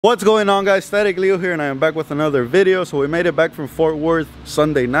What's going on, guys? Statikleo here, and I am back with another video. So we made it back from Fort Worth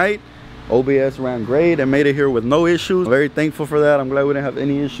Sunday night. OBS ran great and made it here with no issues. I'm very thankful for that. I'm glad we didn't have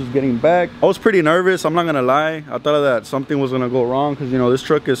any issues getting back. I was pretty nervous, I'm not gonna lie. I thought that something was gonna go wrong because, you know, this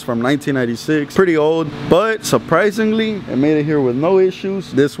truck is from 1996, pretty old. But surprisingly, it made it here with no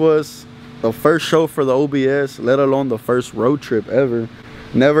issues. This was the first show for the OBS, let alone the first road trip ever.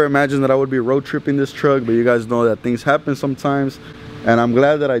 Never imagined that I would be road tripping this truck, but you guys know that things happen sometimes. And I'm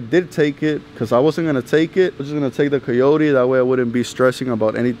glad that I did take it, because I wasn't going to take it. I was just going to take the Coyote. That way I wouldn't be stressing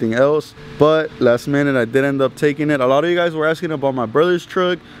about anything else. But last minute I did end up taking it. A lot of you guys were asking about my brother's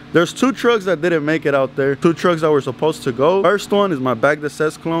truck. There's two trucks that didn't make it out there. Two trucks that were supposed to go. First one is my back that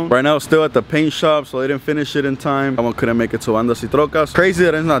says clone. Right now it's still at the paint shop, so they didn't finish it in time. That one couldn't make it to Bandas y Trocas. Crazy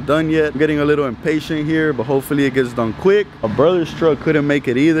that it's not done yet. I'm getting a little impatient here, but hopefully it gets done quick. My brother's truck couldn't make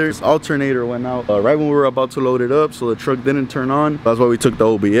it either. His alternator went out right when we were about to load it up, so the truck didn't turn on. That's why we took the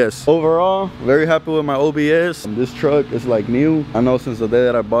OBS. Overall, very happy with my OBS. This truck is like new. I know since the day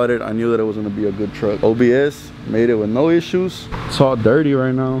that I bought it, I knew that it was going to be a good truck. OBS made it with no issues. It's all dirty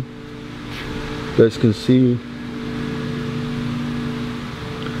right now. You guys can see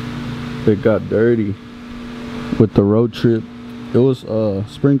it got dirty with the road trip. It was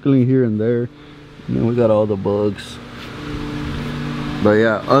sprinkling here and there, and then we got all the bugs. But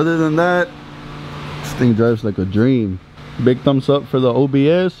yeah, other than that, this thing drives like a dream. Big thumbs up for the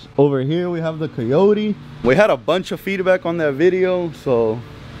OBS. Over here we have the Coyote. We had a bunch of feedback on that video, so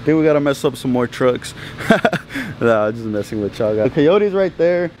I think we gotta mess up some more trucks. Nah, I'm just messing with y'all guys. The Coyote's right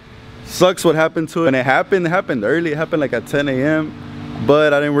there. Sucks what happened to it. And it happened early. It happened like at 10 a.m.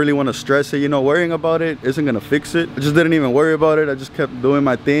 But I didn't really want to stress it. You know, worrying about it isn't gonna fix it. I just didn't even worry about it. I just kept doing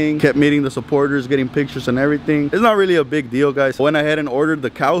my thing, kept meeting the supporters, getting pictures and everything. It's not really a big deal, guys. I went ahead and ordered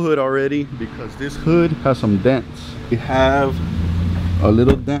the cow hood already because this hood has some dents. We have a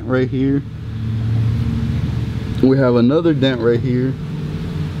little dent right here. We have another dent right here.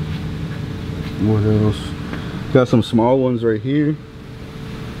 What else? Got some small ones right here.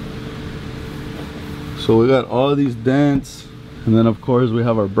 So we got all these dents, and then of course we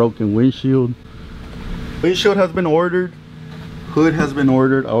have our broken windshield. Windshield has been ordered, hood has been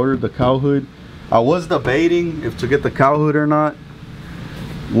ordered. I ordered the cow hood. I was debating if to get the cow hood or not.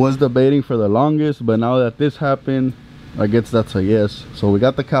 Was debating for the longest, but now that this happened, I guess that's a yes. So we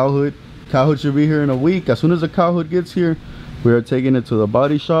got the cow hood. Cow hood should be here in a week. As soon as the cow hood gets here, we are taking it to the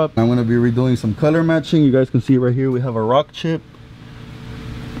body shop. I'm going to be redoing some color matching. You guys can see right here we have a rock chip,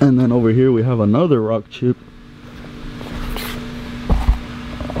 and then over here we have another rock chip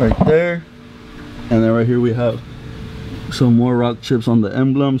right there, and then right here we have some more rock chips on the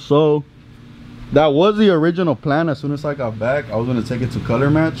emblem. So that was the original plan. As soon as I got back, I was going to take it to color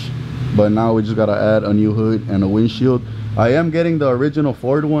match, but now we just got to add a new hood and a windshield. I am getting the original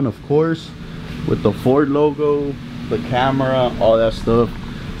Ford one, of course, with the Ford logo, the camera, all that stuff.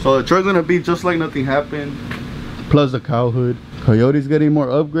 So the truck's going to be just like nothing happened, plus the cow hood. Coyote's getting more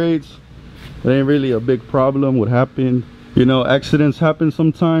upgrades. It ain't really a big problem. What happened, you know, accidents happen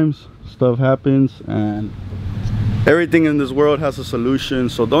sometimes, stuff happens, and everything in this world has a solution.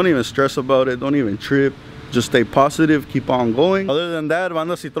 So don't even stress about it, don't even trip, just stay positive, keep on going. Other than that,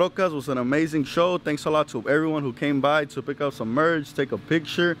 Bandas y Trocas was an amazing show. Thanks a lot to everyone who came by to pick up some merch, take a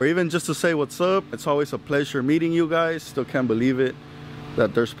picture, or even just to say what's up. It's always a pleasure meeting you guys. Still can't believe it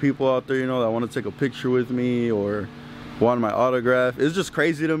that there's people out there, you know, that want to take a picture with me or want my autograph. It's just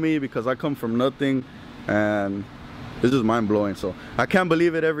crazy to me because I come from nothing, and it's just mind-blowing. So I can't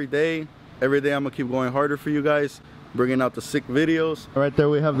believe it every day. Every day I'm gonna keep going harder for you guys, bringing out the sick videos. Right there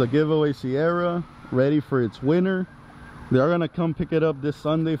we have the giveaway Sierra ready for its winner. They are gonna come pick it up this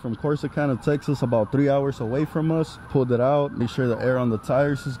Sunday from Corsicana, Texas, about 3 hours away from us. Pulled it out, make sure the air on the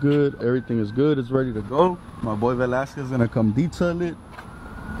tires is good, everything is good, it's ready to go. My boy Velasquez is gonna come detail it,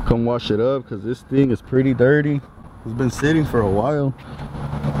 come wash it up, because this thing is pretty dirty. It's been sitting for a while,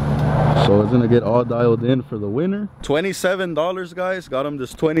 so it's gonna get all dialed in for the winner. $27, guys. Got him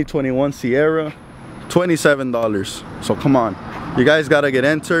this 2021 Sierra. $27. So come on, you guys gotta get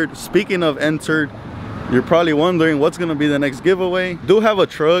entered. Speaking of entered, you're probably wondering what's gonna be the next giveaway. Do have a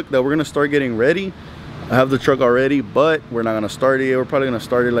truck that we're gonna start getting ready. I have the truck already, but we're not gonna start it yet. We're probably gonna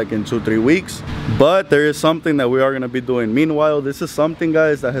start it like in 2-3 weeks. But there is something that we are gonna be doing. Meanwhile, this is something,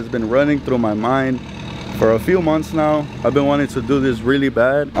 guys, that has been running through my mind for a few months now. I've been wanting to do this really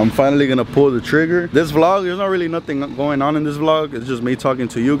bad. I'm finally gonna pull the trigger. This vlog, there's not really nothing going on in this vlog. It's just me talking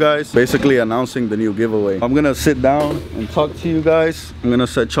to you guys, basically announcing the new giveaway. I'm gonna sit down and talk to you guys. I'm gonna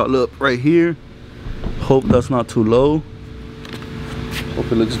set y'all up right here. Hope that's not too low.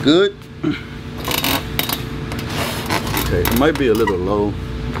 Hope it looks good. Okay, it might be a little low.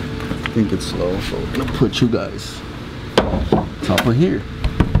 think it's slow, so we're gonna put you guys top of here.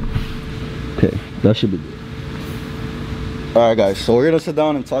 Okay, that should be good. All right, guys, so we're gonna sit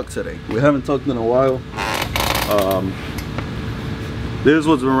down and talk today. We haven't talked in a while. This is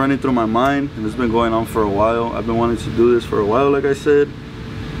what's been running through my mind, and it's been going on for a while. I've been wanting to do this for a while, like I said,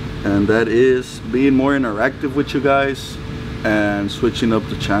 and that is being more interactive with you guys and switching up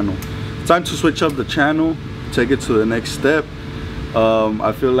the channel. It's time to switch up the channel, take it to the next step.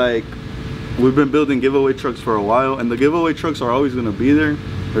 I feel like we've been building giveaway trucks for a while, and the giveaway trucks are always going to be there.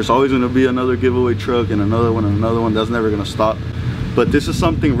 There's always going to be another giveaway truck and another one and another one. That's never going to stop. But this is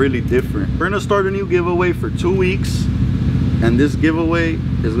something really different. We're going to start a new giveaway for 2 weeks, and this giveaway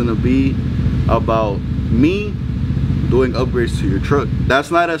is going to be about me doing upgrades to your truck.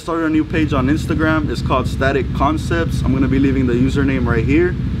 That's night I started a new page on Instagram. It's called Static Concepts. I'm going to be leaving the username right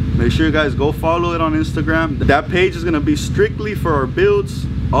here. Make sure you guys go follow it on Instagram. That page is going to be strictly for our builds,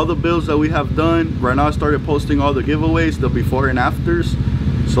 all the builds that we have done. Right now I started posting all the giveaways, the before and afters.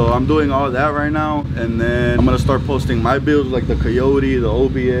 So I'm doing all that right now, and then I'm gonna start posting my builds, like the Coyote, the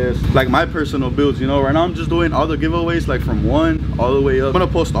OBS, like my personal builds. You know, right now I'm just doing all the giveaways, like from 1 all the way up. I'm gonna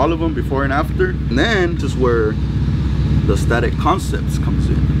post all of them before and after, and then just where the Static Concepts comes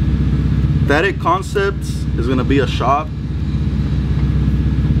in. Static Concepts is gonna be a shop.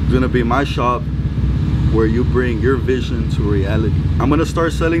 It's gonna be my shop where you bring your vision to reality. I'm gonna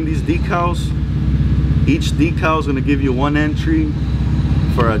start selling these decals. Each decal is gonna give you 1 entry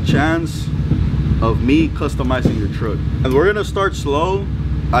for a chance of me customizing your truck. And we're gonna start slow.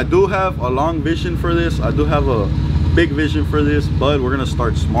 I do have a long vision for this. I do have a big vision for this, but we're gonna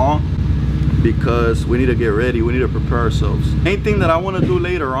start small because we need to get ready. We need to prepare ourselves. Main thing that I want to do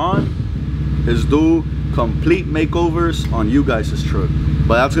later on is do complete makeovers on you guys' truck,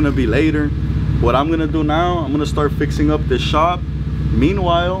 but that's gonna be later. What I'm gonna do now, I'm gonna start fixing up this shop.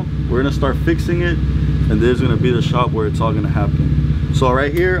 Meanwhile, we're gonna start fixing it, and this is gonna be the shop where it's all gonna happen. So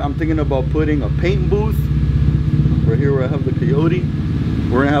right here, I'm thinking about putting a paint booth. Right here where I have the Coyote,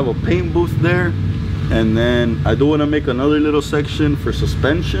 we're gonna have a paint booth there. And then I do wanna make another little section for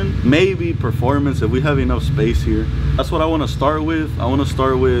suspension, maybe performance if we have enough space here. That's what I wanna start with. I wanna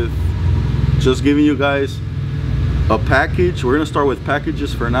start with just giving you guys a package. We're gonna start with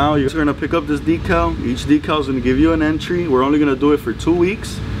packages for now. You're gonna pick up this decal. Each decal is gonna give you an entry. We're only gonna do it for 2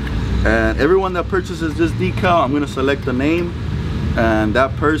 weeks. And everyone that purchases this decal, I'm gonna select a name, and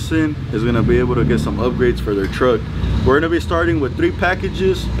that person is going to be able to get some upgrades for their truck. We're going to be starting with 3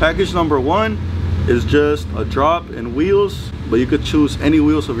 packages. Package number 1 is just a drop in wheels, but you could choose any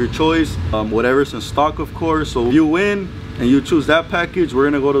wheels of your choice, whatever's in stock, of course. So if you win and you choose that package, we're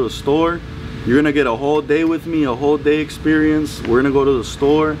going to go to the store. You're going to get a whole day with me, a whole day experience. We're going to go to the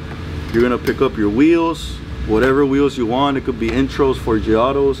store. You're going to pick up your wheels, whatever wheels you want. It could be intros for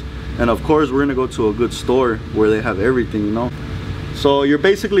Giottos, and of course we're going to go to a good store where they have everything, you know. So you're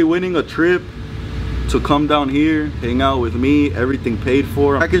basically winning a trip to come down here, hang out with me, everything paid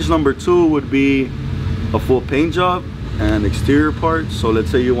for. Package number 2 would be a full paint job and exterior parts. So let's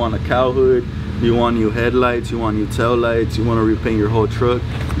say you want a cow hood, you want new headlights, you want new tail lights, you want to repaint your whole truck.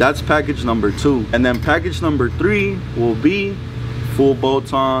 That's package number 2. And then package number 3 will be full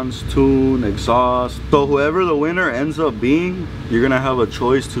bolt-ons, tune, exhaust. So whoever the winner ends up being, you're gonna have a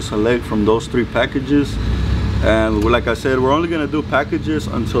choice to select from those 3 packages. And like I said, we're only gonna do packages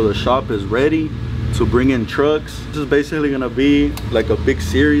until the shop is ready to bring in trucks. This is basically gonna be like a big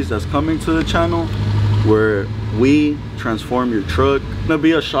series that's coming to the channel where we transform your truck. It's gonna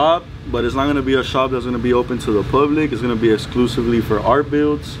be a shop, but it's not gonna be a shop that's gonna be open to the public. It's gonna be exclusively for our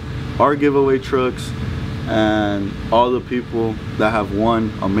builds, our giveaway trucks, and all the people that have won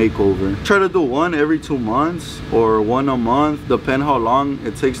a makeover. Try to do one every 2 months or one a month, depend how long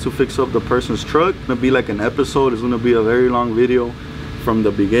it takes to fix up the person's truck. It's gonna be like an episode. It's gonna be a very long video from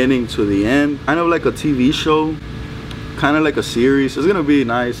the beginning to the end, kind of like a TV show, kind of like a series. It's gonna be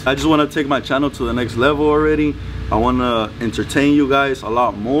nice. I just want to take my channel to the next level already. I want to entertain you guys a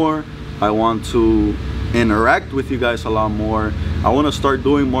lot more. I want to interact with you guys a lot more. I want to start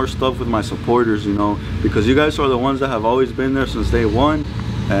doing more stuff with my supporters, you know, because you guys are the ones that have always been there since day 1,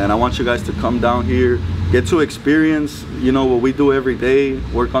 and I want you guys to come down here, get to experience, you know, what we do every day,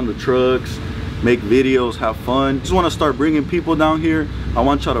 work on the trucks, make videos, have fun. Just want to start bringing people down here. I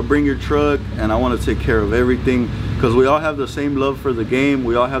want y'all to bring your truck, and I want to take care of everything, because we all have the same love for the game.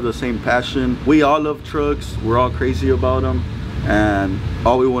 We all have the same passion. We all love trucks. We're all crazy about them, and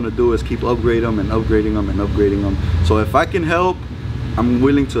all we want to do is keep upgrading them and upgrading them and upgrading them. So if I can help, I'm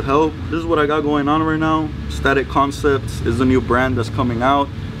willing to help. This is what I got going on right now. Static Concepts is the new brand that's coming out.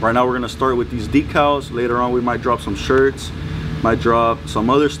 Right now we're gonna start with these decals. Later on we might drop some shirts, might drop some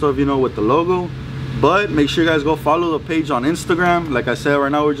other stuff, you know, with the logo. But make sure you guys go follow the page on Instagram. Like I said,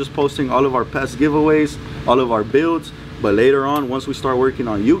 right now we're just posting all of our past giveaways, all of our builds. But later on, once we start working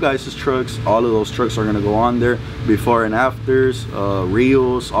on you guys' trucks, all of those trucks are gonna go on there, before and afters,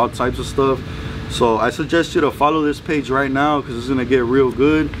 reels, all types of stuff. So I suggest you to follow this page right now, because it's gonna get real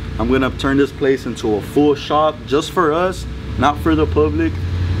good. I'm gonna turn this place into a full shop just for us, not for the public.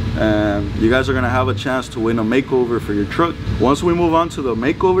 And you guys are gonna have a chance to win a makeover for your truck. Once we move on to the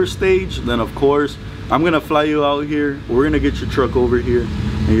makeover stage, then of course I'm gonna fly you out here. We're gonna get your truck over here,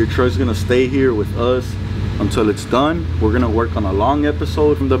 and your truck's gonna stay here with us until it's done. We're gonna work on a long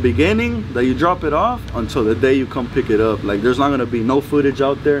episode from the beginning that you drop it off until the day you come pick it up. Like, there's not gonna be no footage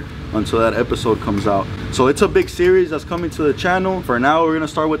out there until that episode comes out. So it's a big series that's coming to the channel. For now, we're gonna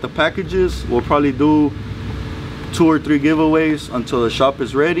start with the packages. We'll probably do 2 or 3 giveaways until the shop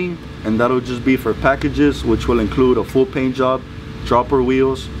is ready, and that'll just be for packages, which will include a full paint job, dropper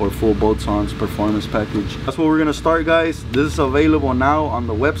wheels, or full bolt-ons performance package. That's what we're gonna start, guys. This is available now on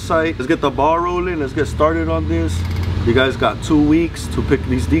the website. Let's get the ball rolling. Let's get started on this. You guys got 2 weeks to pick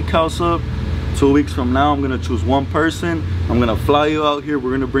these decals up. 2 weeks from now, I'm gonna choose one person. I'm gonna fly you out here.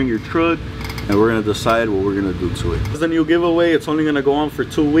 We're gonna bring your truck, and we're gonna decide what we're gonna do to it. This is a new giveaway. It's only gonna go on for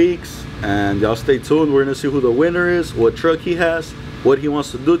 2 weeks, and y'all stay tuned. We're gonna see who the winner is, what truck he has, what he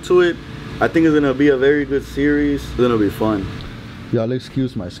wants to do to it. I think it's gonna be a very good series. It's gonna be fun. Y'all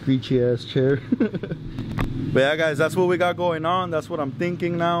excuse my screechy ass chair. But yeah, guys, that's what we got going on. That's what I'm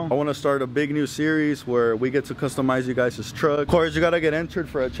thinking now. I want to start a big new series where we get to customize you guys' truck. Of course, you gotta get entered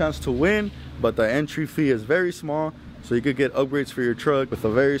for a chance to win, but the entry fee is very small, so you could get upgrades for your truck with a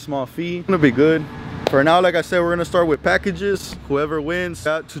very small fee. It's gonna be good. For now, like I said, we're gonna start with packages. Whoever wins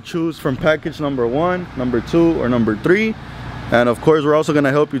got to choose from package number 1, number 2, or number 3. And of course, we're also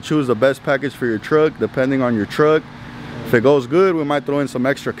gonna help you choose the best package for your truck, depending on your truck. If it goes good, we might throw in some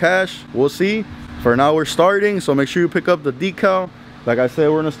extra cash. We'll see. For now, we're starting, so make sure you pick up the decal. Like I said,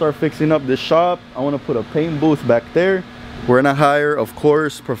 we're gonna start fixing up this shop. I wanna put a paint booth back there. We're gonna hire, of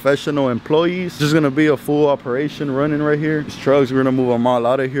course, professional employees. This is gonna be a full operation running right here. These trucks, we're gonna move them all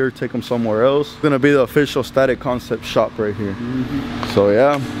out of here, take them somewhere else. It's gonna be the official Static Concept shop right here. So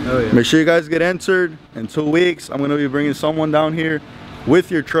yeah, make sure you guys get entered. In 2 weeks, I'm gonna be bringing someone down here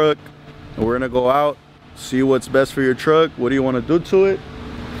with your truck, and we're gonna go out, see what's best for your truck. What do you want to do to it?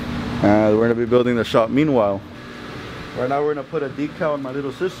 We're going to be building the shop meanwhile. Right now we're going to put a decal on my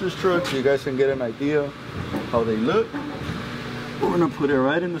little sister's truck so you guys can get an idea how they look. We're going to put it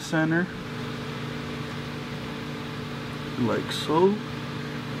right in the center, like so.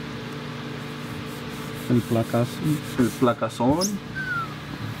 El placazón.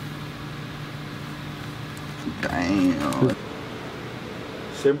 Damn.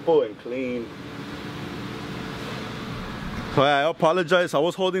 Simple and clean. So I apologize, I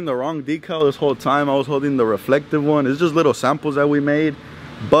was holding the wrong decal this whole time. I was holding the reflective one. It's just little samples that we made,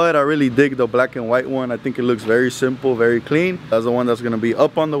 but I really dig the black and white one. I think it looks very simple, very clean. That's the one that's gonna be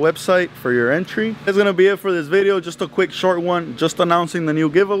up on the website for your entry. That's gonna be it for this video. Just a quick short one, just announcing the new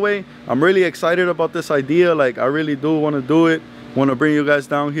giveaway. I'm really excited about this idea. Like, I really do want to do it. Want to bring you guys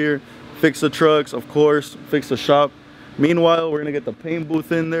down here, fix the trucks, of course, fix the shop. Meanwhile, we're gonna get the paint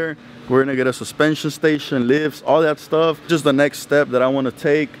booth in there. We're gonna get a suspension station, lifts, all that stuff. Just the next step that I want to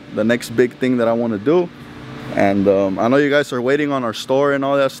take, the next big thing that I want to do. And I know you guys are waiting on our store and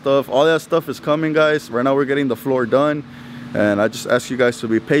all that stuff. All that stuff is coming, guys. Right now we're getting the floor done, and I just ask you guys to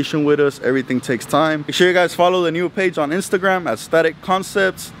be patient with us. Everything takes time. Make sure you guys follow the new page on Instagram at Static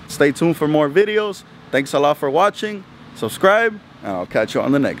Concepts. Stay tuned for more videos. Thanks a lot for watching. Subscribe, and I'll catch you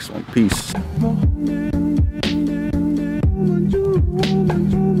on the next one. Peace.